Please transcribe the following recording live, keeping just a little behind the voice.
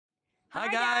Hi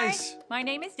guys. My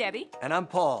name is Debbie. And I'm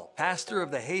Paul, pastor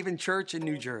of the Haven Church in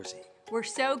New Jersey. We're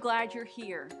so glad you're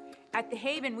here. At the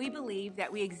Haven, we believe that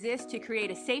we exist to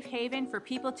create a safe haven for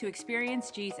people to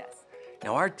experience Jesus.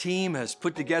 Now our team has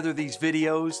put together these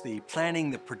videos, the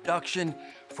planning, the production,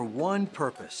 for one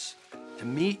purpose: to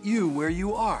meet you where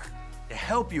you are, to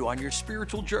help you on your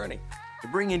spiritual journey, to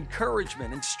bring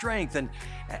encouragement and strength,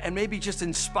 and maybe just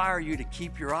inspire you to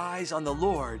keep your eyes on the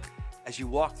Lord as you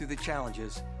walk through the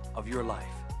challenges of your life.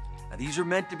 Now, these are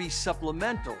meant to be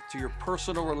supplemental to your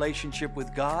personal relationship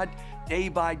with God day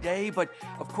by day, but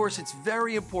of course it's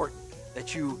very important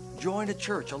that you join a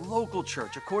church, a local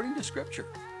church, according to Scripture.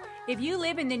 If you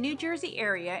live in the New Jersey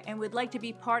area and would like to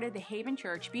be part of the Haven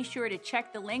Church, be sure to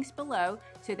check the links below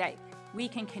so that we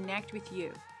can connect with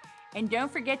you. And don't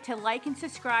forget to like and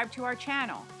subscribe to our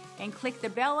channel and click the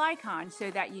bell icon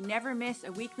so that you never miss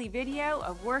a weekly video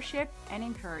of worship and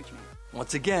encouragement.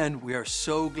 Once again, we are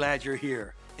so glad you're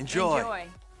here. Enjoy.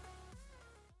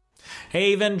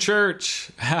 Haven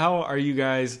Church, how are you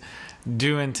guys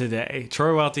doing today?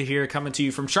 Troy Welty here, coming to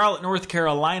you from Charlotte, North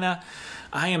Carolina.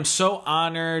 I am so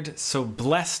honored, so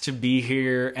blessed to be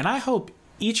here, and I hope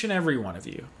each and every one of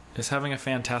you is having a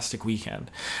fantastic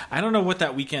weekend. I don't know what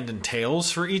that weekend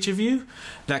entails for each of you.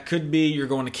 That could be you're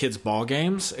going to kids' ball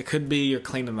games. It could be you're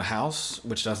cleaning the house,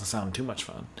 which doesn't sound too much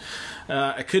fun.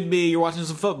 It could be you're watching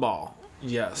some football.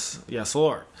 Yes,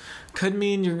 Lord. Could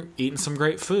mean you're eating some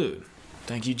great food.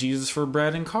 Thank you, Jesus, for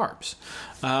bread and carbs.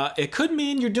 It could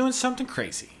mean you're doing something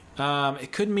crazy.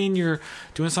 It could mean you're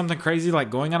doing something crazy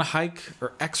like going on a hike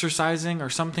or exercising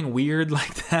or something weird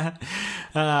like that.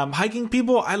 Hiking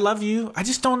people, I love you. I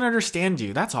just don't understand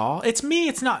you. That's all. It's me.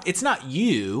 It's not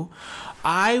you.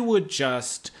 I would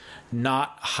just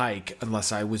not hike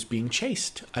unless I was being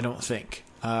chased, I don't think.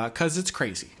 Because it's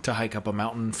crazy to hike up a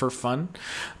mountain for fun.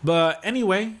 But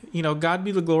anyway, you know, God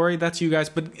be the glory. That's you guys.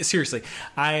 But seriously,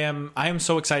 I am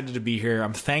so excited to be here.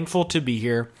 I'm thankful to be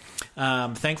here.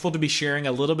 Thankful to be sharing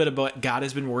a little bit about what God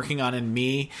has been working on in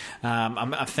me.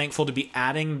 I'm thankful to be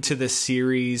adding to this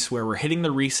series where we're hitting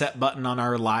the reset button on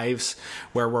our lives,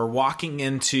 where we're walking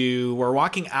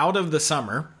out of the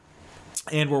summer.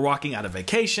 And we're walking out of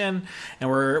vacation,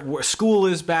 and school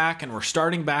is back, and we're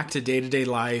starting back to day-to-day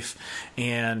life.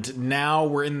 And now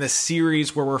we're in this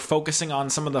series where we're focusing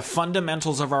on some of the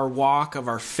fundamentals of our walk, of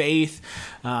our faith.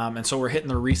 And so we're hitting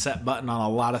the reset button on a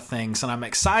lot of things. And I'm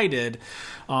excited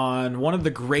on one of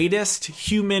the greatest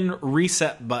human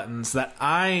reset buttons that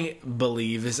I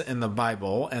believe is in the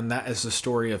Bible, and that is the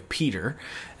story of Peter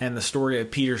and the story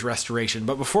of Peter's restoration.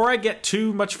 But before I get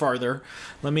too much farther,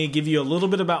 let me give you a little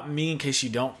bit about me in case you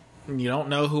don't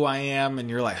know who I am and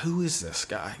you're like, who is this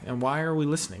guy and why are we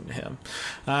listening to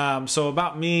him? So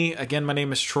about me, again, my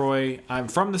name is Troy. I'm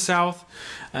from the South.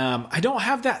 I don't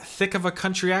have that thick of a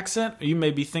country accent. You may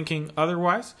be thinking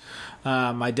otherwise.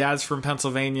 My dad's from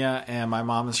Pennsylvania and my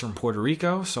mom is from Puerto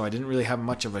Rico, so I didn't really have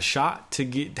much of a shot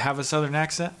to have a Southern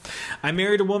accent. I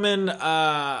married a woman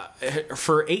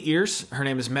for 8 years. Her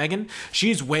name is Megan.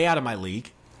 She's way out of my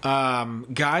league.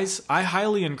 Guys, I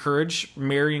highly encourage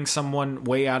marrying someone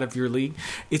way out of your league.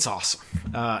 It's awesome.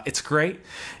 It's great.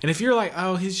 And if you're like,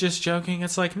 oh, he's just joking,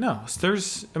 it's like, no,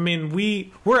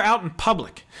 we're out in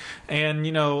public and,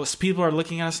 you know, people are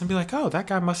looking at us and be like, oh, that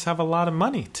guy must have a lot of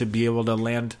money to be able to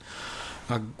land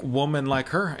a woman like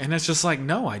her. And it's just like,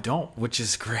 no, I don't, which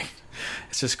is great.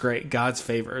 It's just great. God's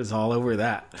favor is all over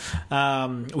that.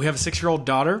 We have a 6-year-old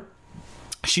daughter.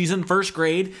 She's in first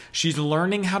grade. She's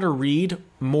learning how to read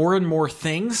more and more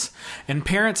things. And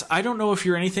parents, I don't know if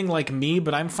you're anything like me,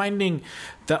 but I'm finding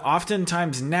that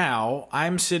oftentimes now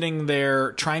I'm sitting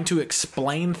there trying to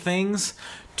explain things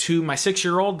to my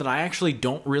 6-year-old that I actually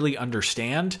don't really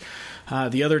understand.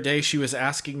 The other day she was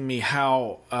asking me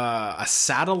how a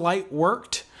satellite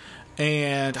worked.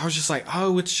 And I was just like,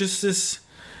 oh,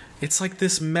 it's like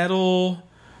this metal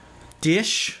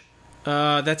dish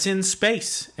that's in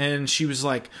space. And she was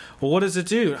like, well, what does it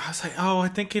do? I was like, oh, I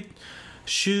think it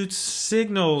shoots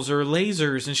signals or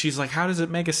lasers. And she's like, how does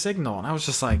it make a signal? And I was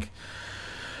just like,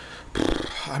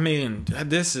 I mean,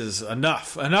 this is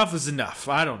enough. Enough is enough.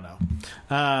 I don't know.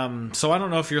 So I don't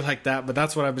know if you're like that, but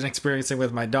that's what I've been experiencing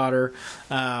with my daughter.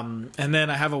 And then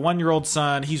I have a 1-year-old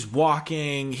son. He's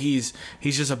walking. He's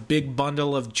just a big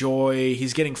bundle of joy.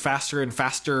 He's getting faster and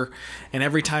faster. And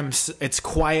every time it's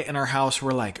quiet in our house,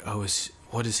 we're like, oh,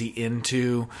 What is he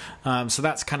into? So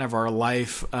that's kind of our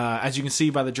life. As you can see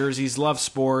by the jerseys, love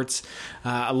sports.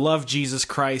 I love Jesus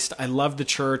Christ. I love the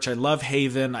church. I love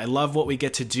Haven. I love what we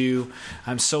get to do.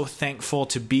 I'm so thankful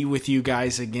to be with you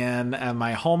guys again at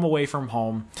my home away from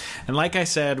home. And like I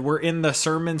said, we're in the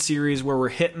sermon series where we're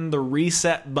hitting the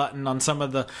reset button on some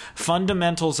of the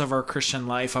fundamentals of our Christian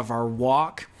life, of our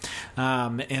walk.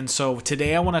 And so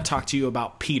today I want to talk to you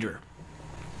about Peter.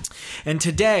 And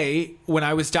today, when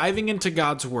I was diving into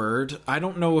God's Word, I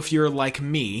don't know if you're like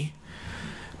me,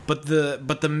 but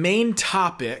the main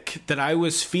topic that I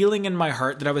was feeling in my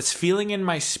heart, that I was feeling in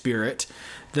my spirit,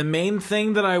 the main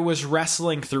thing that I was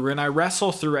wrestling through, and I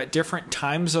wrestle through at different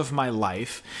times of my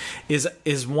life,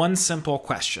 is one simple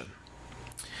question.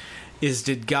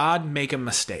 Did God make a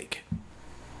mistake?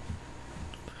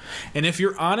 And if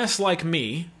you're honest like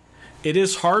me, it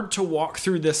is hard to walk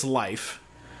through this life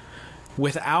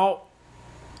without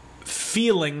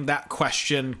feeling that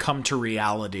question come to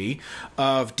reality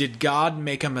of, did God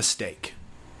make a mistake?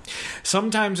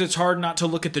 Sometimes it's hard not to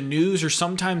look at the news, or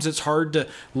sometimes it's hard to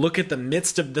look at the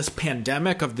midst of this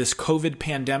pandemic, of this COVID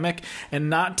pandemic, and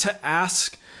not to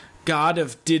ask God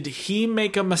of, did he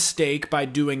make a mistake by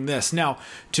doing this? Now,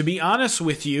 to be honest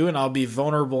with you, and I'll be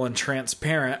vulnerable and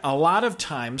transparent, a lot of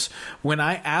times when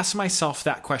I ask myself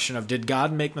that question of, did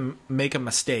God make a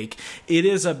mistake, it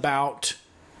is about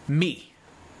me.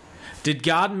 Did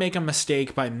God make a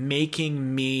mistake by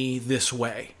making me this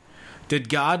way? Did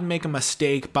God make a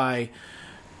mistake by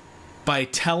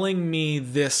telling me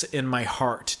this in my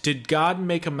heart? Did God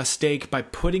make a mistake by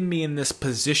putting me in this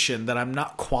position that I'm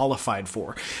not qualified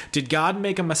for? Did God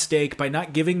make a mistake by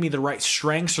not giving me the right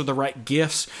strengths or the right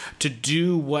gifts to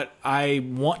do what I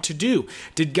want to do?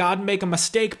 Did God make a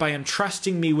mistake by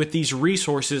entrusting me with these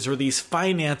resources or these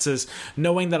finances,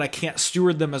 knowing that I can't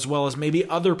steward them as well as maybe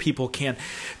other people can?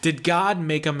 Did God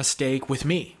make a mistake with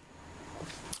me?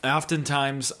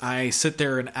 Oftentimes, I sit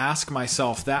there and ask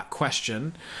myself that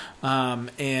question,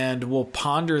 and will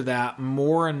ponder that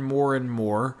more and more and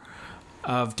more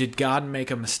of, did God make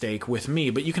a mistake with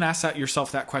me? But you can ask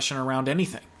yourself that question around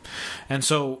anything. And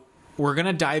so we're going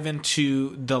to dive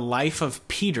into the life of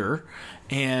Peter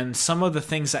and some of the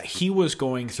things that he was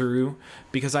going through,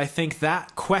 because I think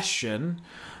that question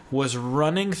was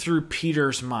running through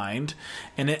Peter's mind,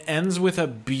 and it ends with a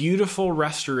beautiful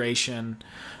restoration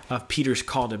of Peter's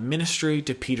call to ministry,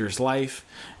 to Peter's life,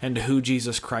 and to who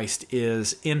Jesus Christ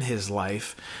is in his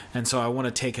life. And so I want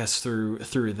to take us through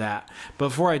that. But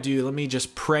before I do, let me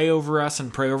just pray over us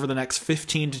and pray over the next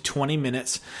 15 to 20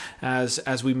 minutes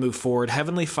as we move forward.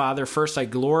 Heavenly Father, first I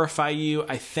glorify you.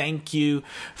 I thank you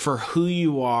for who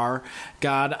you are.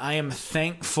 God, I am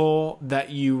thankful that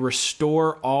you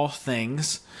restore all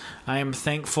things. I am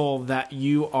thankful that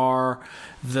you are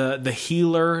the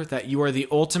healer, that you are the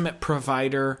ultimate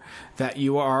provider, that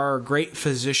you are our great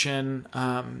physician,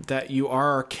 that you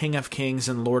are our King of Kings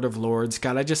and Lord of Lords.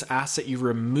 God, I just ask that you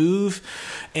remove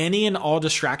any and all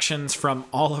distractions from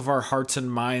all of our hearts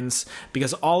and minds,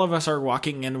 because all of us are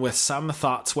walking in with some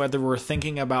thoughts, whether we're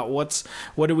thinking about what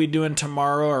are we doing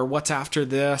tomorrow, or what's after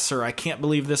this, or I can't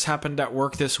believe this happened at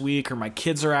work this week, or my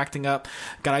kids are acting up.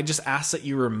 God, I just ask that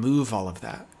you remove all of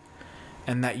that,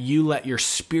 and that you let your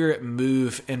Spirit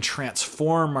move and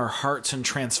transform our hearts and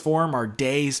transform our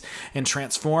days and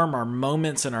transform our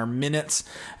moments and our minutes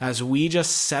as we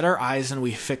just set our eyes and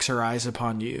we fix our eyes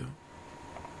upon you.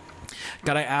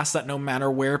 God, I ask that no matter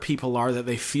where people are, that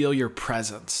they feel your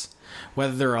presence.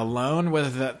 Whether they're alone,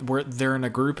 whether they're in a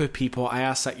group of people, I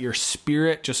ask that your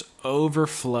Spirit just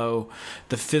overflow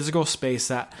the physical space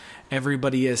that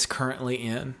everybody is currently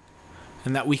in,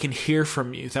 and that we can hear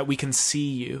from you, that we can see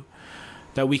you,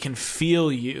 that we can feel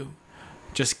you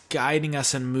just guiding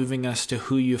us and moving us to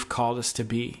who you've called us to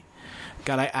be.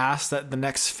 God, I ask that the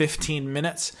next 15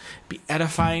 minutes be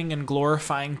edifying and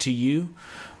glorifying to you.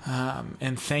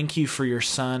 And thank you for your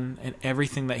Son and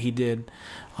everything that he did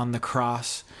on the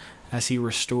cross as he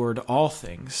restored all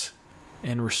things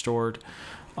and restored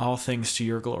all things to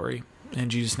your glory. In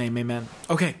Jesus' name, amen.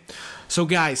 Okay, so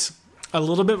guys, a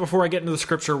little bit before I get into the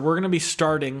scripture, we're going to be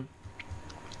starting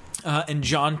in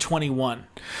John 21.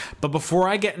 But before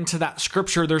I get into that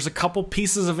scripture, there's a couple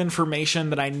pieces of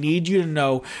information that I need you to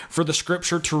know for the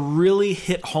scripture to really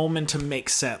hit home and to make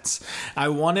sense. I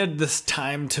wanted this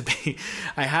time to be,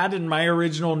 I had in my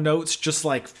original notes just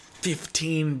like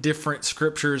 15 different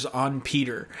scriptures on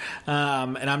Peter.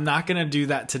 And I'm not going to do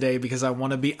that today because I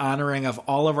want to be honoring of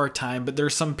all of our time, but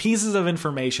there's some pieces of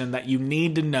information that you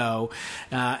need to know.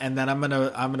 And then I'm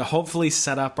going to hopefully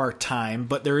set up our time,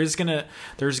 but there's going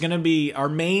to be our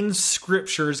main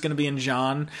scripture is going to be in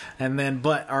John,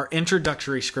 but our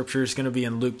introductory scripture is going to be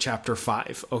in Luke chapter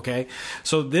 5. Okay.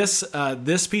 So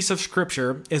this piece of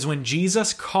scripture is when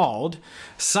Jesus called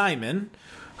Simon,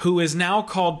 who is now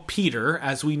called Peter,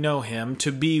 as we know him,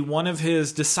 to be one of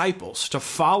his disciples, to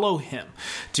follow him,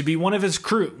 to be one of his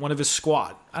crew, one of his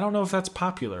squad. I don't know if that's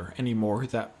popular anymore,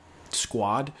 that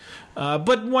squad,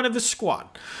 but one of his squad.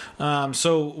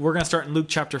 So we're going to start in Luke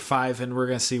chapter 5, and we're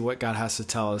going to see what God has to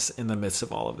tell us in the midst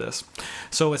of all of this.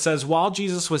 So it says, while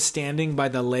Jesus was standing by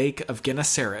the lake of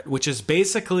Gennesaret, which is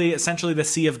essentially the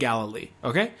Sea of Galilee,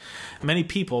 okay? Many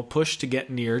people pushed to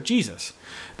get near Jesus.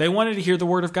 They wanted to hear the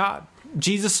word of God.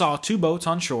 Jesus saw 2 boats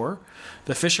on shore.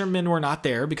 The fishermen were not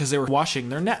there because they were washing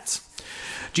their nets.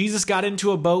 Jesus got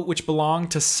into a boat which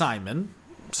belonged to Simon,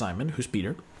 who's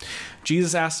Peter.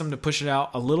 Jesus asked him to push it out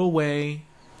a little way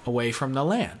away from the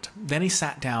land. Then he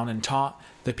sat down and taught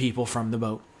the people from the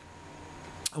boat.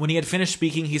 When he had finished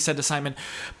speaking, he said to Simon,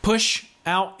 "Push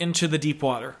out into the deep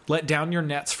water. Let down your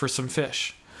nets for some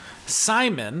fish."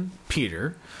 Simon,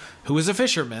 Peter, who was a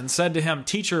fisherman, said to him,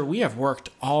 "Teacher, we have worked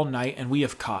all night and we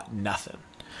have caught nothing.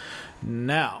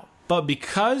 Now, but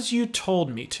because you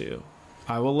told me to,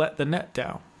 I will let the net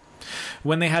down."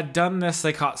 When they had done this,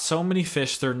 they caught so many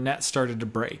fish their net started to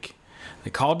break. They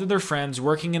called to their friends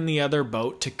working in the other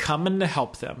boat to come and to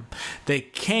help them. They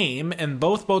came, and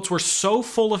both boats were so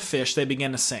full of fish they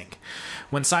began to sink.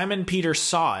 When Simon Peter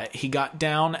saw it, he got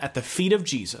down at the feet of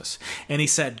Jesus, and he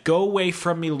said, "Go away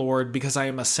from me, Lord, because I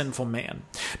am a sinful man."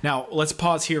 Now, let's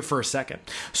pause here for a second.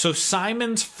 So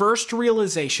Simon's first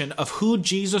realization of who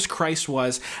Jesus Christ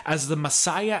was as the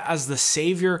Messiah, as the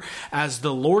Savior, as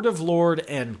the Lord of Lords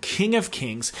and King of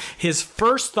Kings, his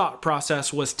first thought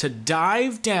process was to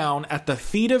dive down at the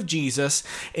feet of Jesus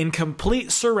in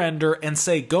complete surrender and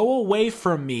say, "Go away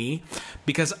from me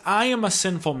because I am a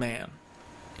sinful man."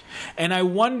 And I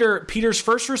wonder, Peter's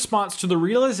first response to the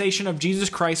realization of Jesus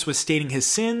Christ was stating his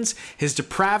sins, his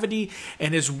depravity,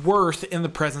 and his worth in the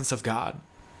presence of God.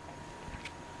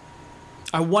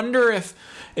 I wonder if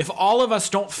all of us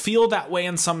don't feel that way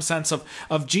in some sense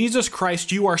of Jesus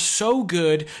Christ, you are so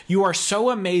good, you are so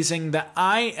amazing that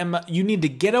you need to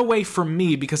get away from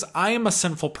me because I am a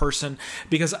sinful person,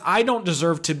 because I don't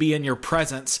deserve to be in your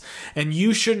presence, and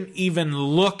you shouldn't even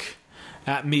look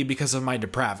at me because of my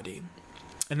depravity.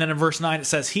 And then in verse 9 it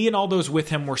says, he and all those with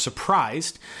him were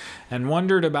surprised and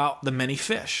wondered about the many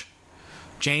fish.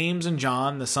 James and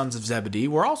John, the sons of Zebedee,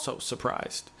 were also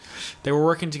surprised. They were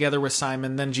working together with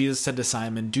Simon. Then Jesus said to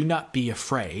Simon, "Do not be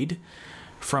afraid.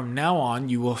 From now on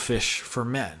you will fish for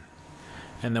men."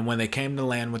 And then when they came to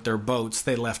land with their boats,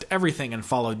 they left everything and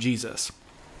followed Jesus.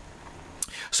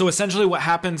 So essentially what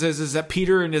happens is that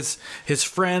Peter and his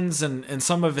friends and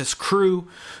some of his crew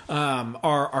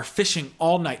are fishing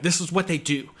all night. This is what they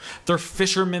do. They're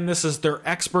fishermen. They're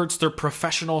experts. They're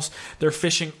professionals. They're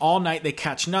fishing all night. They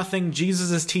catch nothing.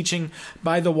 Jesus is teaching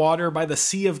by the water, by the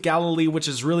Sea of Galilee, which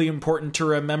is really important to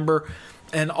remember.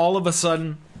 And all of a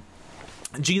sudden,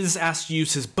 Jesus asks to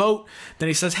use his boat. Then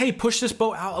he says, "Hey, push this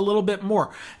boat out a little bit more,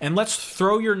 and let's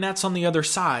throw your nets on the other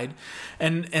side."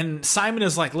 And Simon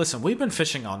is like, "Listen, we've been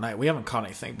fishing all night. We haven't caught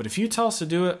anything. But if you tell us to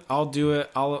do it, I'll do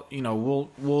it.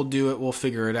 We'll do it. We'll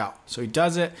figure it out." So he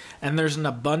does it, and there's an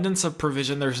abundance of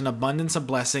provision. There's an abundance of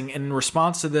blessing. And in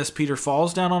response to this, Peter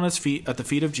falls down on his feet at the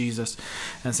feet of Jesus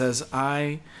and says,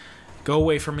 "Go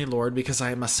away from me, Lord, because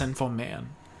I am a sinful man."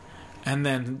 And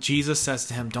then Jesus says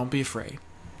to him, "Don't be afraid.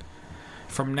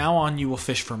 From now on, you will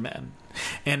fish for men."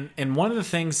 And one of the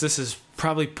things, this is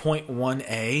probably point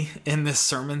 1A in this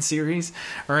sermon series,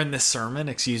 or in this sermon,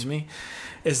 excuse me,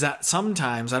 is that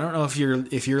sometimes, I don't know if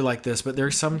you're like this, but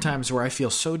there's sometimes where I feel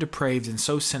so depraved and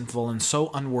so sinful and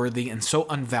so unworthy and so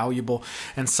unvaluable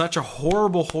and such a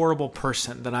horrible, horrible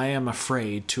person that I am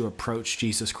afraid to approach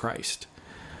Jesus Christ.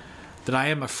 That I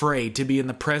am afraid to be in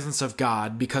the presence of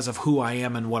God because of who I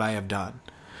am and what I have done.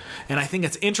 And I think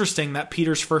it's interesting that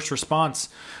Peter's first response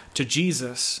to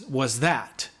Jesus was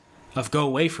that of "Go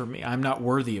away from me. I'm not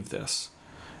worthy of this."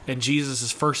 And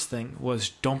Jesus' first thing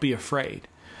was, "Don't be afraid."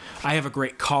 I have a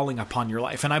great calling upon your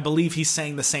life. And I believe he's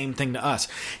saying the same thing to us.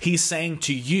 He's saying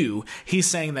to you, he's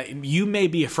saying that you may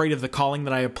be afraid of the calling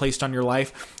that I have placed on your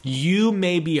life. You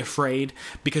may be afraid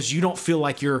because you don't feel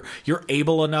like you're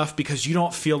able enough, because you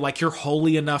don't feel like you're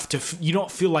holy enough, you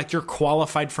don't feel like you're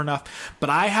qualified for enough.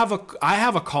 But I have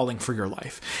a calling for your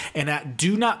life. And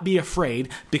do not be afraid,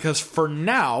 because for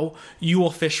now you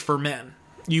will fish for men.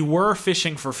 You were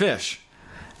fishing for fish.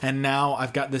 And now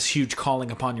I've got this huge calling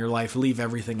upon your life. Leave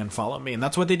everything and follow me. And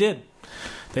that's what they did.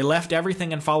 They left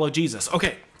everything and followed Jesus.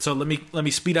 Okay, so let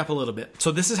me speed up a little bit.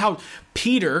 So this is how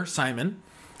Peter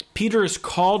is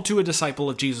called to a disciple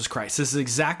of Jesus Christ. This is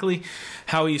exactly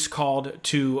how he's called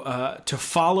to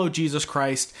follow Jesus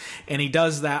Christ. And he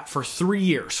does that for 3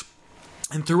 years.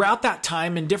 And throughout that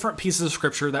time, in different pieces of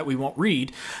scripture that we won't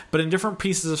read, but in different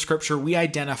pieces of scripture, we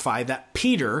identify that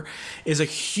Peter is a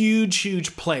huge,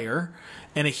 huge player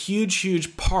and a huge,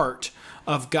 huge part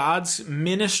of God's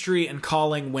ministry and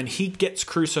calling when he gets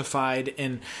crucified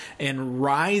and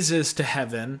rises to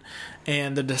heaven,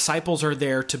 and the disciples are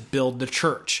there to build the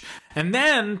church. And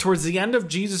then towards the end of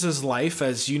Jesus' life,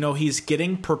 as you know, he's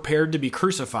getting prepared to be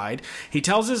crucified, he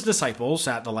tells his disciples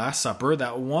at the Last Supper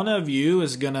that one of you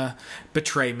is going to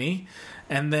betray me.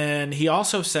 And then he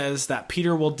also says that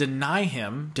Peter will deny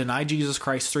Jesus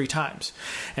Christ 3 times.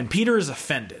 And Peter is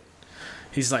offended.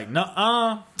 He's like,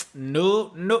 no,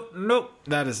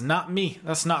 that is not me.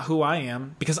 That's not who I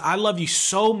am. Because I love you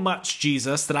so much,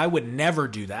 Jesus, that I would never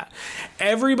do that.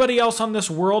 Everybody else on this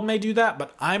world may do that,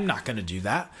 but I'm not going to do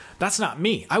that. That's not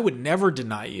me. I would never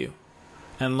deny you.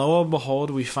 And lo and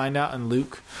behold, we find out in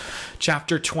Luke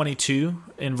chapter 22,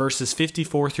 in verses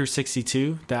 54 through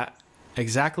 62, that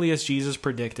exactly as Jesus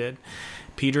predicted,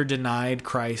 Peter denied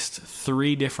Christ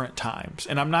 3 different times.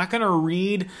 And I'm not going to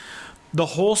read the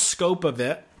whole scope of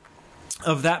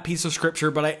that piece of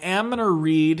scripture, but I am going to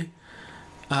read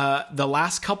the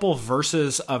last couple of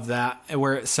verses of that,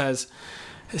 where it says,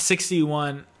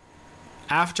 61,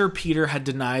 after Peter had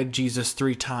denied Jesus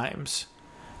 3 times,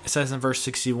 it says in verse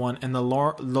 61, and the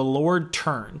Lord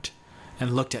turned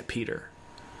and looked at Peter.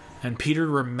 And Peter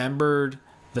remembered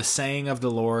the saying of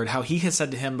the Lord, how he had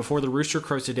said to him, before the rooster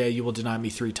crows today, you will deny me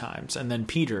 3 times. And then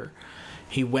Peter,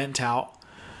 he went out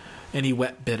and he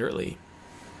wept bitterly.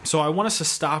 So I want us to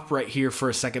stop right here for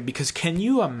a second, because can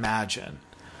you imagine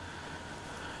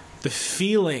the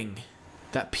feeling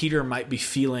that Peter might be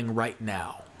feeling right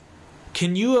now?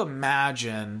 Can you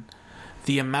imagine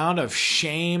the amount of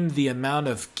shame, the amount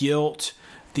of guilt,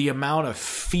 the amount of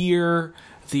fear,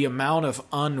 the amount of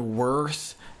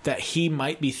unworth that he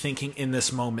might be thinking in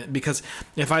this moment? Because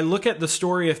if I look at the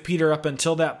story of Peter up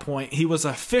until that point, he was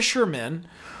a fisherman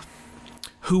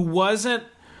who wasn't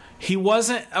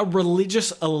a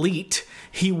religious elite.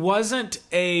 He wasn't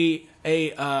a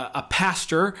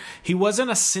pastor. He wasn't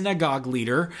a synagogue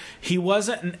leader. He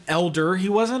wasn't an elder. He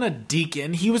wasn't a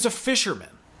deacon. He was a fisherman.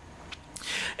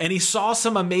 And he saw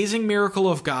some amazing miracle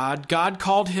of God. God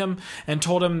called him and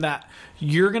told him that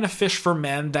you're going to fish for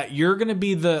men, that you're going to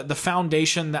be the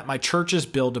foundation that my church is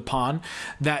built upon,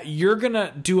 that you're going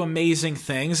to do amazing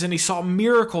things. And he saw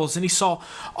miracles and he saw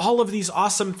all of these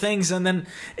awesome things. And then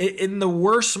in the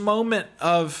worst moment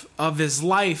of his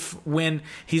life, when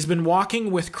he's been walking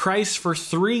with Christ for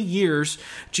 3 years,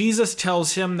 Jesus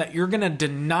tells him that you're going to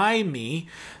deny me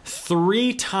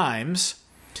 3 times.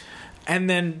 And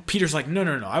then Peter's like, no,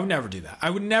 I would never do that.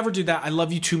 I would never do that. I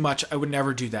love you too much. I would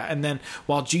never do that. And then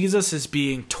while Jesus is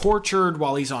being tortured,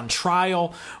 while he's on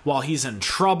trial, while he's in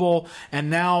trouble,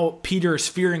 and now Peter is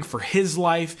fearing for his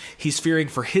life, he's fearing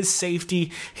for his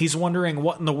safety, he's wondering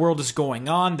what in the world is going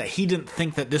on, that he didn't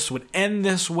think that this would end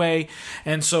this way.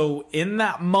 And so in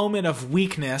that moment of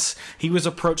weakness, he was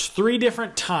approached 3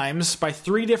 different times by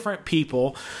 3 different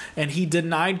people, and he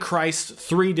denied Christ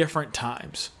 3 different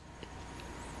times.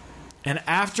 And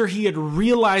after he had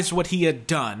realized what he had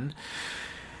done,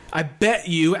 I bet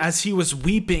you, as he was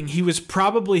weeping, he was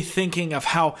probably thinking of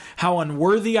how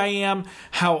unworthy I am,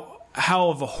 how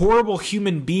of a horrible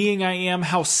human being I am,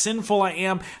 how sinful I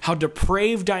am, how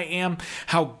depraved I am,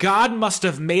 how God must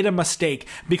have made a mistake,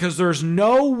 because there's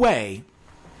no way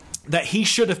that he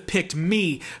should have picked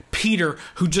me, Peter,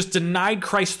 who just denied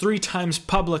Christ 3 times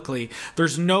publicly.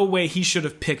 There's no way he should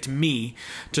have picked me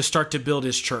to start to build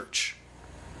his church.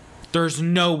 There's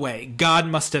no way. God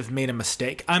must have made a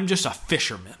mistake. I'm just a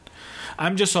fisherman.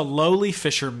 I'm just a lowly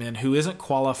fisherman who isn't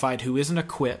qualified, who isn't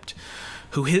equipped,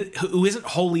 who isn't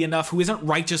holy enough, who isn't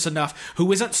righteous enough,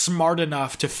 who isn't smart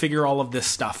enough to figure all of this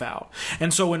stuff out.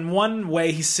 And so in one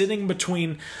way, he's sitting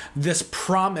between this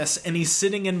promise, and he's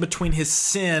sitting in between his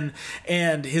sin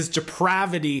and his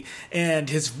depravity and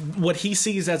what he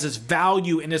sees as his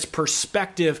value and his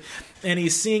perspective. And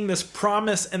he's seeing this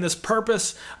promise and this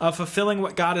purpose of fulfilling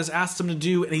what God has asked him to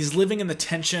do. And he's living in the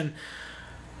tension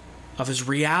of his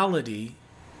reality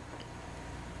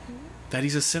that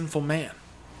he's a sinful man.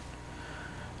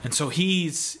 And so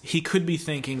he could be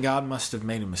thinking God must have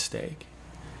made a mistake.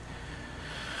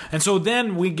 And so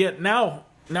then we get, now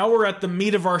we're at the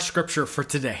meat of our scripture for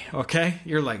today, okay?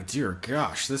 You're like, dear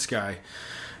gosh, this guy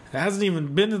hasn't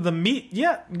even been to the meat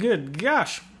yet. Good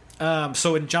gosh.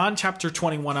 So in John chapter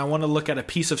 21, I want to look at a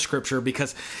piece of scripture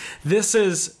because this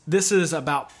is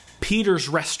about Peter's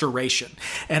restoration.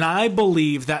 And I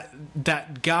believe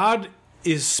that God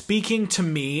is speaking to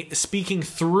me, speaking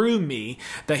through me,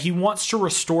 that he wants to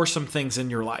restore some things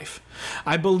in your life.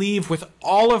 I believe with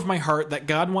all of my heart that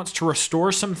God wants to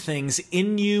restore some things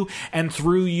in you and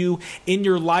through you, in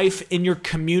your life, in your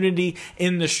community,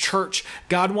 in this church.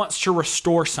 God wants to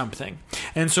restore something.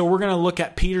 And so we're going to look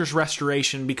at Peter's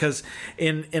restoration because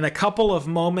in a couple of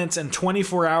moments and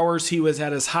 24 hours, he was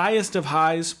at his highest of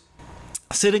highs,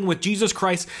 sitting with Jesus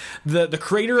Christ, the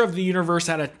creator of the universe,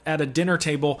 at a dinner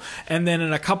table. And then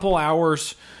in a couple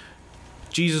hours,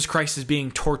 Jesus Christ is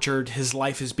being tortured. His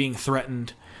life is being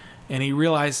threatened. And he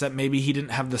realized that maybe he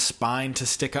didn't have the spine to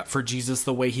stick up for Jesus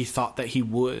the way he thought that he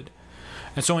would.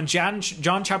 And so in John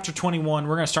chapter 21,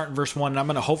 we're going to start in verse 1, and I'm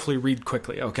going to hopefully read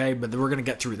quickly, okay? But we're going to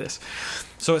get through this.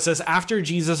 So it says, after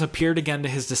Jesus appeared again to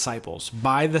his disciples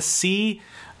by the Sea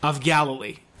of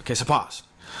Galilee. Okay, so pause.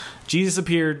 Jesus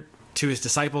appeared to his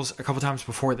disciples a couple times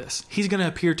before this. He's going to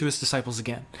appear to his disciples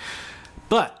again.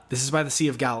 But this is by the Sea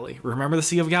of Galilee. Remember the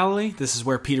Sea of Galilee? This is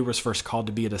where Peter was first called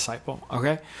to be a disciple.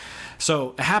 Okay?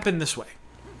 So it happened this way.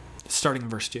 Starting in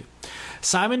verse 2.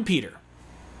 Simon Peter,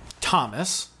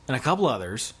 Thomas, and a couple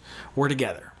others were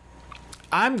together.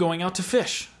 I'm going out to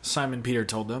fish, Simon Peter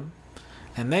told them.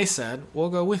 And they said, we'll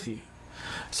go with you.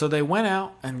 So they went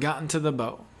out and got into the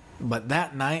boat. But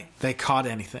that night they caught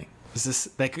anything.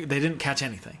 They didn't catch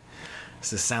anything. Is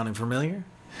this sounding familiar?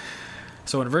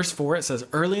 So in verse 4, it says,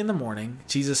 early in the morning,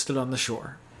 Jesus stood on the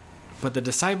shore. But the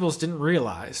disciples didn't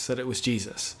realize that it was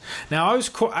Jesus. Now,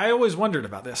 I always wondered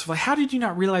about this. Like, how did you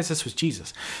not realize this was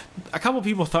Jesus? A couple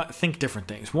people think different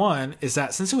things. One is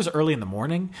that since it was early in the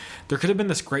morning, there could have been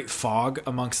this great fog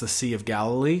amongst the Sea of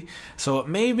Galilee. So it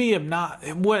maybe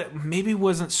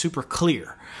wasn't super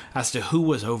clear as to who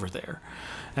was over there.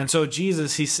 And so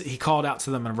Jesus, he called out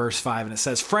to them in verse 5, and it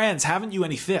says, friends, haven't you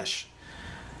any fish?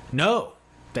 No,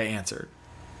 they answered.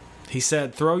 He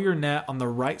said, throw your net on the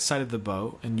right side of the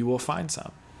boat, and you will find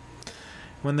some.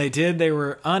 When they did, they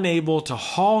were unable to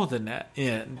haul the net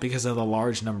in because of the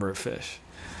large number of fish.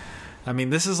 I mean,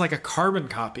 this is like a carbon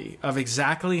copy of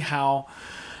exactly how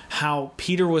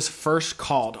Peter was first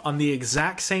called, on the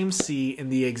exact same sea, in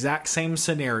the exact same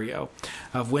scenario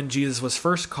of when Jesus was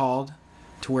first called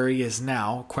to where he is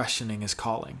now, questioning his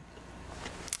calling.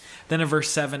 Then in verse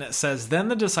 7 it says, then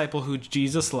the disciple who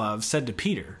Jesus loved said to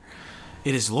Peter,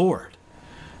 it is Lord.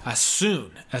 As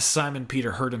soon as Simon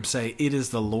Peter heard him say, it is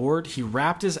the Lord, he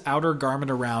wrapped his outer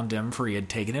garment around him, for he had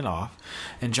taken it off,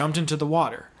 and jumped into the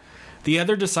water. The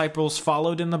other disciples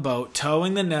followed in the boat,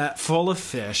 towing the net full of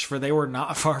fish, for they were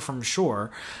not far from shore,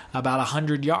 about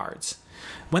 100 yards.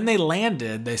 When they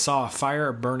landed, they saw a fire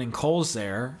of burning coals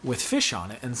there, with fish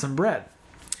on it and some bread.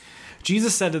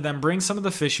 Jesus said to them, bring some of the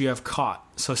fish you have caught.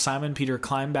 So Simon Peter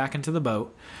climbed back into the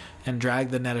boat and dragged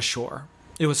the net ashore.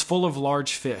 It was full of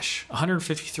large fish,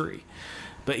 153.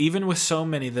 But even with so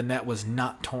many, the net was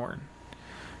not torn.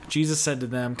 Jesus said to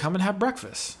them, come and have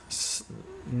breakfast.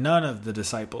 None of the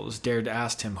disciples dared to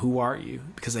ask him, who are you?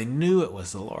 Because they knew it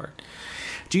was the Lord.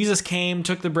 Jesus came,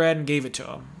 took the bread, and gave it to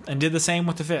them, and did the same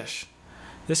with the fish.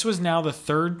 This was now the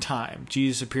third time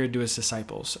Jesus appeared to his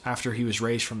disciples after he was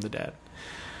raised from the dead.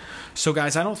 So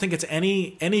guys, I don't think it's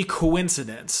any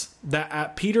coincidence that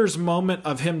at Peter's moment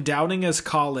of him doubting his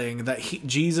calling, that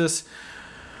Jesus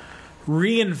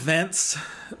reinvents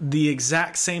the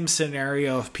exact same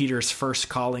scenario of Peter's first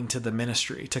calling to the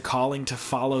ministry, to calling to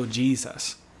follow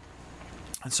Jesus.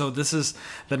 And so this is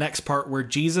the next part where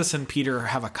Jesus and Peter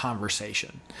have a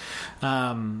conversation.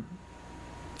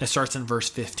 It starts in verse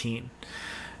 15.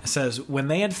 It says, when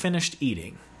they had finished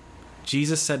eating,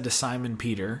 Jesus said to Simon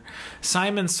Peter,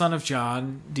 Simon, son of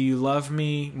John, do you love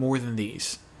me more than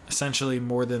these? Essentially,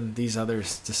 more than these other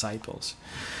disciples.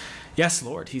 Yes,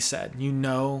 Lord, he said, you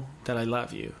know that I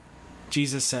love you.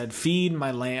 Jesus said, feed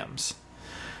my lambs.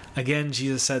 Again,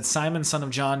 Jesus said, Simon, son of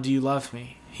John, do you love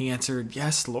me? He answered,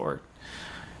 yes, Lord.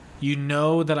 You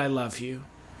know that I love you.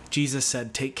 Jesus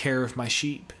said, take care of my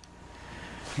sheep.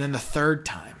 And then the third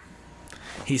time,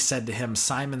 he said to him,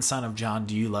 Simon, son of John,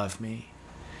 do you love me?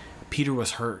 Peter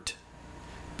was hurt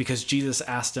because Jesus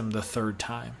asked him the third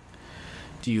time,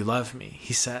 do you love me?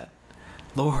 He said,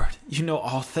 Lord, you know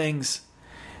all things.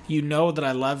 You know that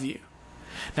I love you.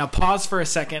 Now pause for a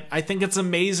second. I think it's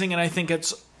amazing, and I think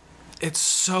it's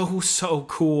so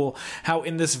cool how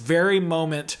in this very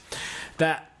moment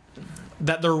that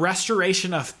the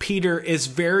restoration of Peter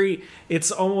is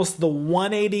it's almost the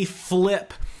 180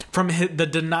 flip from the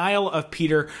denial of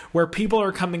Peter, where people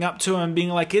are coming up to him being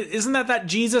like, isn't that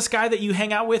Jesus guy that you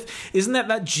hang out with? Isn't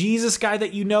that Jesus guy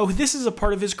that you know? This is a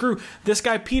part of his crew. This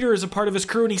guy Peter is a part of his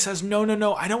crew. And he says,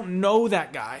 no, I don't know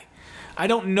that guy. I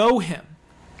don't know him.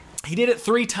 He did it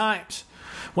 3 times.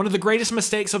 One of the greatest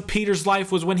mistakes of Peter's life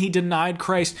was when he denied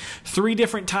Christ 3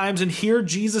 different times. And here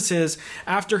Jesus is,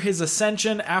 after his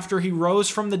ascension, after he rose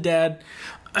from the dead,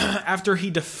 after he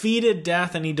defeated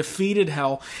death and he defeated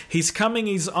hell, he's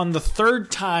on the 3rd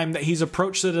time that he's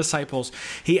approached the disciples.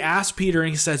 He asks Peter and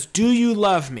he says, do you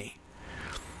love me?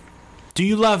 Do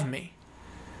you love me?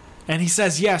 And he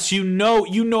says, yes, you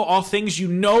know all things. You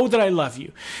know that I love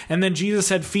you. And then Jesus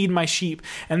said, feed my sheep.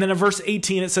 And then in verse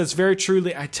 18, it says, very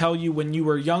truly, I tell you, when you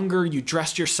were younger, you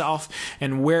dressed yourself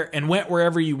and went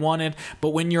wherever you wanted. But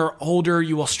when you're older,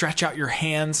 you will stretch out your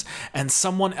hands and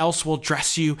someone else will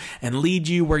dress you and lead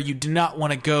you where you do not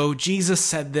want to go. Jesus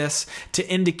said this to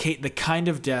indicate the kind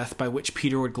of death by which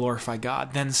Peter would glorify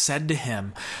God. Then said to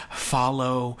him,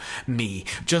 follow me.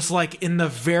 Just like in the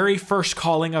very first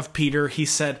calling of Peter, he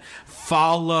said,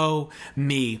 follow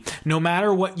me. No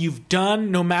matter what you've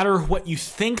done, no matter what you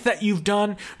think that you've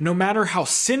done, no matter how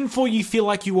sinful you feel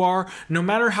like you are, no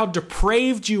matter how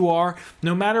depraved you are,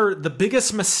 no matter the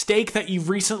biggest mistake that you've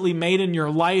recently made in your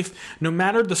life, no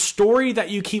matter the story that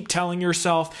you keep telling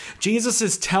yourself, Jesus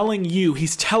is telling you,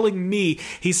 he's telling me,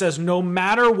 he says, no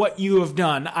matter what you have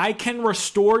done, I can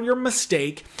restore your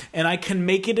mistake and I can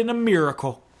make it in a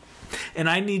miracle. And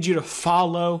I need you to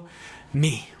follow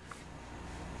me.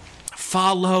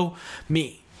 Follow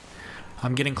me.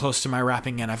 I'm getting close to my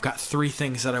wrapping end. I've got 3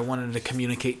 things that I wanted to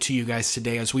communicate to you guys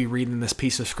today as we read in this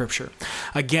piece of scripture.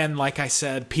 Again, like I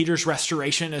said, Peter's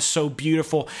restoration is so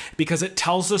beautiful because it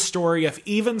tells the story of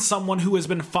even someone who has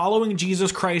been following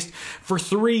Jesus Christ for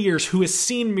 3 years, who has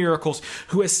seen miracles,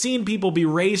 who has seen people be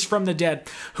raised from the dead,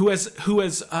 who has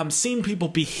seen people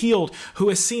be healed, who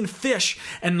has seen fish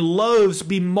and loaves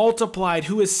be multiplied,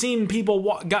 who has seen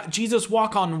people Jesus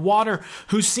walk on water,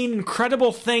 who's seen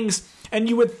incredible things. And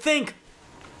you would think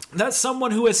that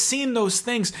someone who has seen those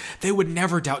things, they would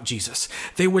never doubt Jesus.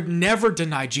 They would never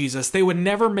deny Jesus. They would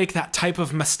never make that type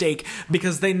of mistake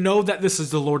because they know that this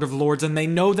is the Lord of Lords and they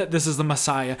know that this is the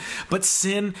Messiah. But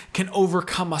sin can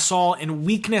overcome us all in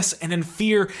weakness and in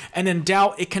fear and in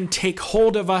doubt. It can take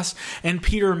hold of us. And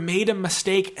Peter made a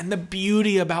mistake. And the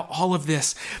beauty about all of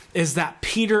this is that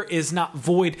Peter is not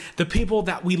void. The people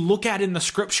that we look at in the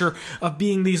scripture of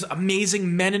being these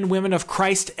amazing men and women of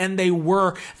Christ, and they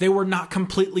were not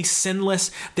completely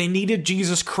sinless. They needed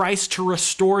Jesus Christ to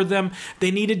restore them. They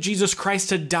needed Jesus Christ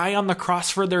to die on the cross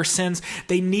for their sins.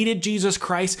 They needed Jesus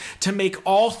Christ to make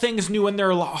all things new in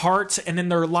their hearts and in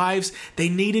their lives. They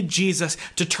needed Jesus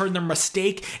to turn their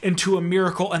mistake into a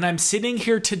miracle. And I'm sitting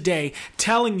here today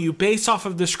telling you, based off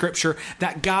of the scripture,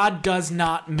 that God does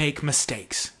not make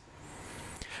mistakes.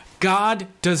 God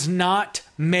does not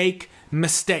make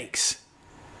mistakes.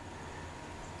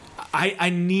 I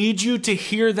need you to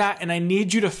hear that, and I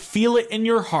need you to feel it in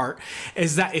your heart,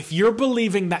 is that if you're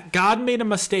believing that God made a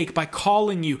mistake by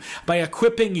calling you, by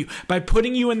equipping you, by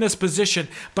putting you in this position,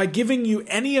 by giving you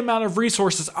any amount of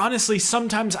resources, honestly,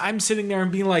 sometimes I'm sitting there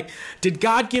and being like, did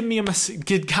God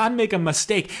make a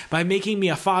mistake by making me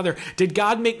a father? Did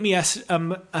God make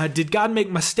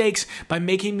mistakes by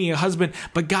making me a husband?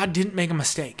 But God didn't make a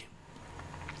mistake.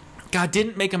 God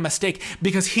didn't make a mistake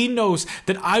because he knows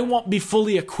that I won't be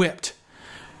fully equipped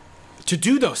to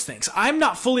do those things. I'm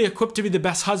not fully equipped to be the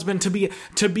best husband, to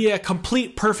be a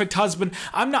complete perfect husband.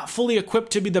 I'm not fully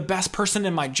equipped to be the best person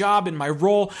in my job, in my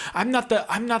role. I'm not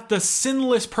the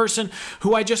sinless person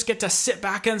who I just get to sit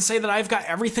back and say that I've got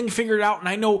everything figured out and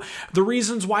I know the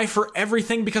reasons why for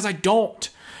everything, because I don't.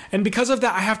 And because of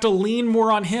that, I have to lean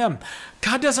more on him.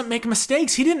 God doesn't make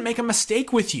mistakes. He didn't make a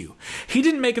mistake with you. He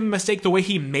didn't make a mistake the way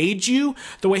he made you,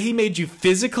 the way he made you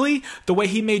physically, the way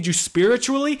he made you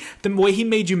spiritually, the way he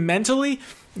made you mentally.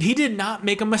 He did not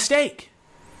make a mistake.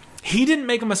 He didn't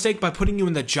make a mistake by putting you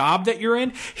in the job that you're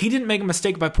in. He didn't make a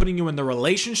mistake by putting you in the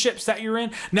relationships that you're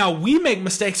in. Now, we make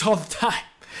mistakes all the time.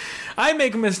 I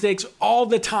make mistakes all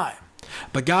the time,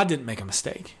 but God didn't make a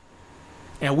mistake.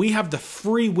 And we have the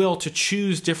free will to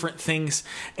choose different things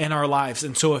in our lives.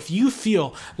 And so if you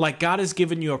feel like God has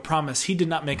given you a promise, he did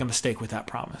not make a mistake with that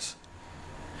promise.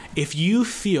 If you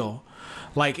feel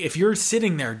like if you're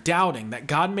sitting there doubting that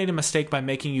God made a mistake by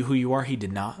making you who you are, he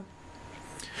did not.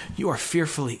 You are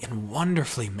fearfully and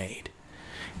wonderfully made.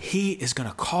 He is going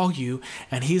to call you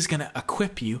and he's going to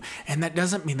equip you. And that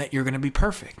doesn't mean that you're going to be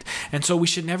perfect. And so we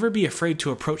should never be afraid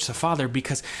to approach the Father,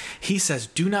 because he says,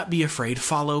 do not be afraid,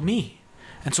 follow me.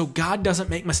 And so God doesn't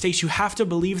make mistakes. You have to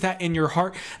believe that in your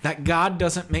heart, that God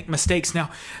doesn't make mistakes. Now,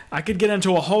 I could get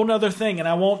into a whole nother thing, and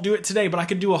I won't do it today, but I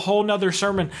could do a whole nother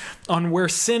sermon on where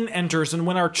sin enters and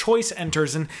when our choice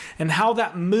enters and how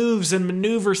that moves and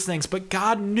maneuvers things. But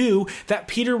God knew that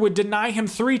Peter would deny him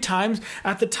 3 times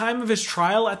at the time of his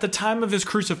trial, at the time of his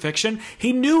crucifixion.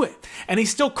 He knew it. And he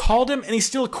still called him, and he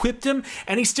still equipped him,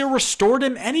 and he still restored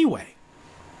him anyway.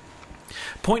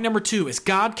 Point number 2 is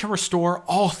God can restore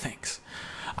all things.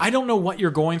 I don't know what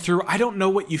you're going through. I don't know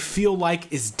what you feel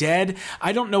like is dead.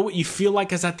 I don't know what you feel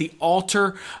like is at the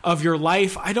altar of your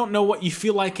life. I don't know what you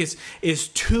feel like is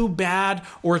too bad,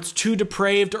 or it's too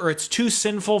depraved, or it's too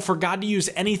sinful for God to use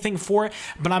anything for it.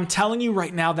 But I'm telling you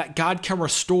right now that God can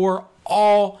restore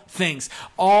all things,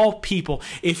 all people.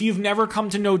 If you've never come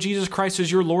to know Jesus Christ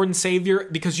as your Lord and Savior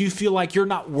because you feel like you're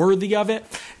not worthy of it,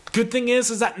 good thing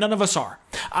is that none of us are.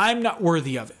 I'm not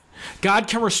worthy of it. God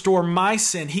can restore my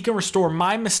sin. He can restore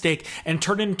my mistake and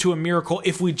turn it into a miracle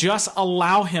if we just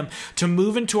allow him to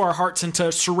move into our hearts and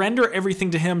to surrender everything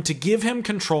to him, to give him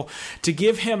control, to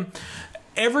give him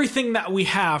everything that we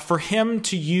have for him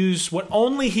to use what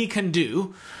only he can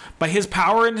do by his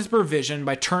power and his provision,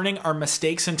 by turning our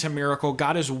mistakes into miracle.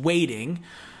 God is waiting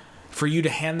for you to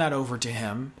hand that over to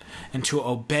him and to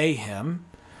obey him,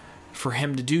 for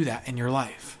him to do that in your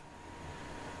life.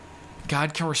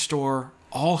 God can restore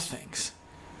all things.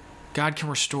 God can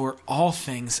restore all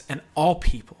things and all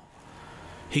people.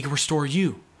 He can restore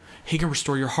you. He can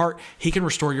restore your heart. He can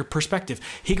restore your perspective.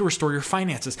 He can restore your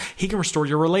finances. He can restore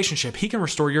your relationship. He can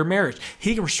restore your marriage.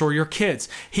 He can restore your kids.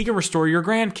 He can restore your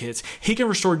grandkids. He can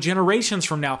restore generations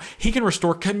from now. He can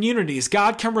restore communities.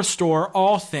 God can restore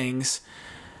all things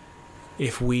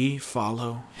if we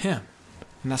follow him.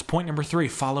 And that's point number 3.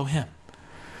 Follow him.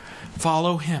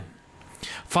 Follow him.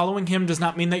 Following him does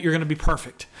not mean that you're going to be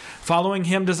perfect. Following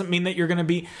him doesn't mean that you're going to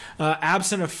be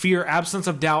absent of fear, absence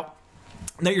of doubt,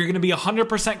 that you're going to be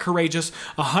 100% courageous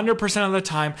 100% of the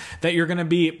time, that you're going to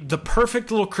be the perfect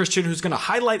little Christian who's going to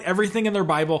highlight everything in their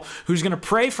Bible, who's going to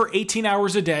pray for 18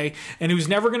 hours a day, and who's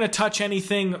never going to touch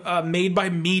anything made by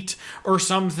meat or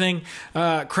something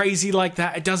crazy like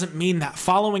that. It doesn't mean that.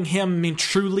 Following him means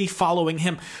truly following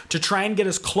him, to try and get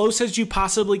as close as you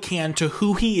possibly can to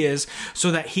who he is,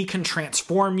 so that he can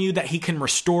transform you, that he can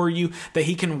restore you, that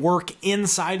he can work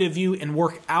inside of you and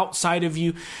work outside of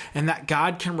you, and that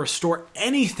God can restore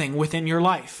anything within your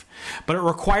life. But it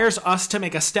requires us to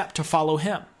make a step to follow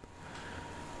him.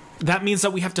 That means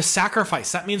that we have to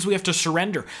sacrifice. That means we have to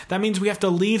surrender. That means we have to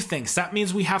leave things. That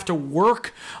means we have to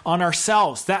work on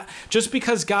ourselves. That just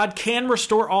because God can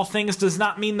restore all things does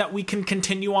not mean that we can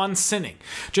continue on sinning.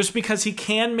 Just because he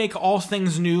can make all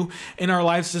things new in our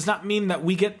lives does not mean that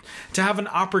we get to have an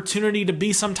opportunity to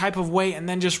be some type of way and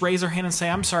then just raise our hand and say,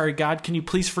 I'm sorry, God, can you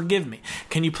please forgive me?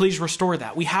 Can you please restore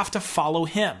that? We have to follow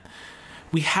him.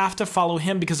 We have to follow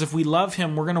him, because if we love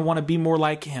him, we're going to want to be more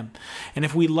like him. And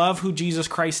if we love who Jesus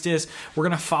Christ is, we're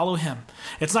going to follow him.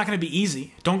 It's not going to be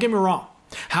easy. Don't get me wrong.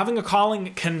 Having a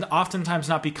calling can oftentimes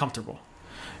not be comfortable.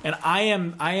 And I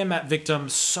am at victim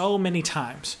so many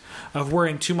times of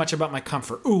worrying too much about my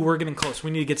comfort. Ooh, we're getting close.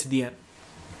 We need to get to the end.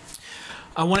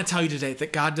 I want to tell you today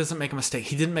that God doesn't make a mistake.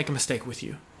 He didn't make a mistake with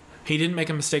you. He didn't make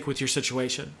a mistake with your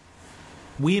situation.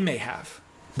 We may have,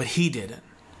 but he didn't.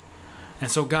 And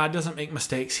so God doesn't make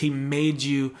mistakes. He made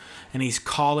you, and he's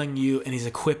calling you, and he's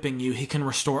equipping you. He can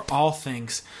restore all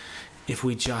things if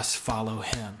we just follow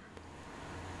him.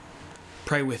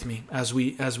 Pray with me as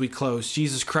we close.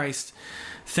 Jesus Christ,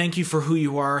 thank you for who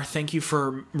you are. Thank you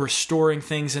for restoring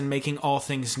things and making all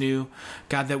things new.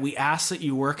 God, that we ask that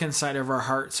you work inside of our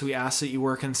hearts. We ask that you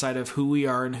work inside of who we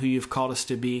are and who you've called us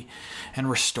to be, and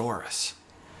restore us.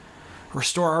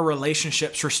 Restore our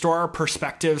relationships, restore our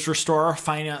perspectives, restore our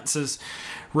finances,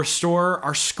 restore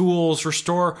our schools,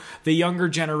 restore the younger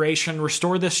generation,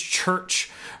 restore this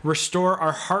church, restore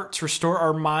our hearts, restore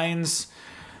our minds,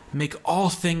 make all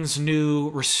things new,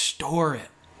 restore it,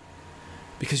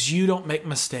 because you don't make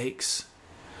mistakes.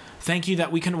 Thank you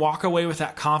that we can walk away with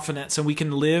that confidence, and we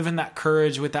can live in that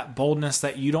courage with that boldness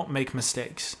that you don't make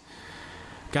mistakes.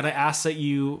 God, I ask that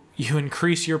you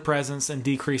increase your presence and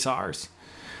decrease ours,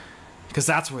 because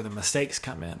that's where the mistakes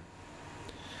come in.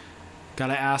 God,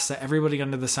 I ask that everybody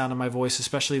under the sound of my voice,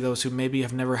 especially those who maybe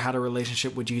have never had a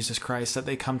relationship with Jesus Christ, that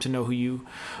they come to know who you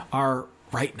are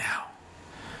right now.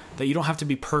 That you don't have to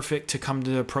be perfect to come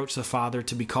to approach the Father,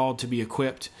 to be called, to be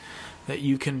equipped. That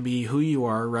you can be who you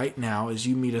are right now as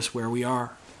you meet us where we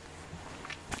are.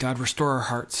 God, restore our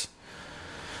hearts.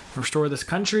 Restore this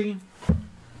country.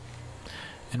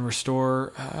 And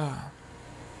restore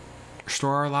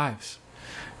our lives.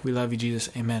 We love you,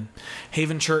 Jesus. Amen.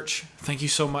 Haven Church, thank you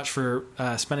so much for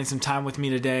spending some time with me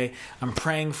today. I'm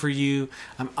praying for you.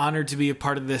 I'm honored to be a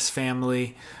part of this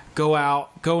family. Go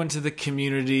out, go into the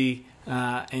community,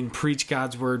 and preach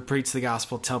God's word, preach the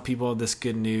gospel, tell people this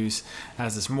good news,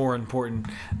 as it's more important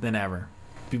than ever.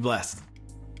 Be blessed.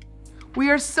 We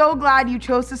are so glad you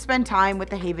chose to spend time with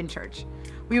the Haven Church.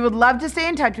 We would love to stay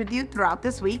in touch with you throughout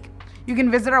this week. You can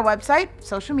visit our website,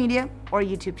 social media, or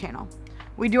YouTube channel.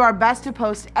 We do our best to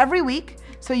post every week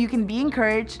so you can be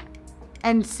encouraged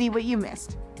and see what you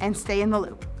missed and stay in the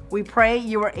loop. We pray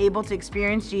you are able to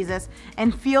experience Jesus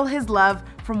and feel his love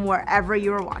from wherever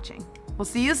you are watching. We'll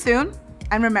see you soon,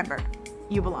 and remember,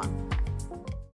 you belong.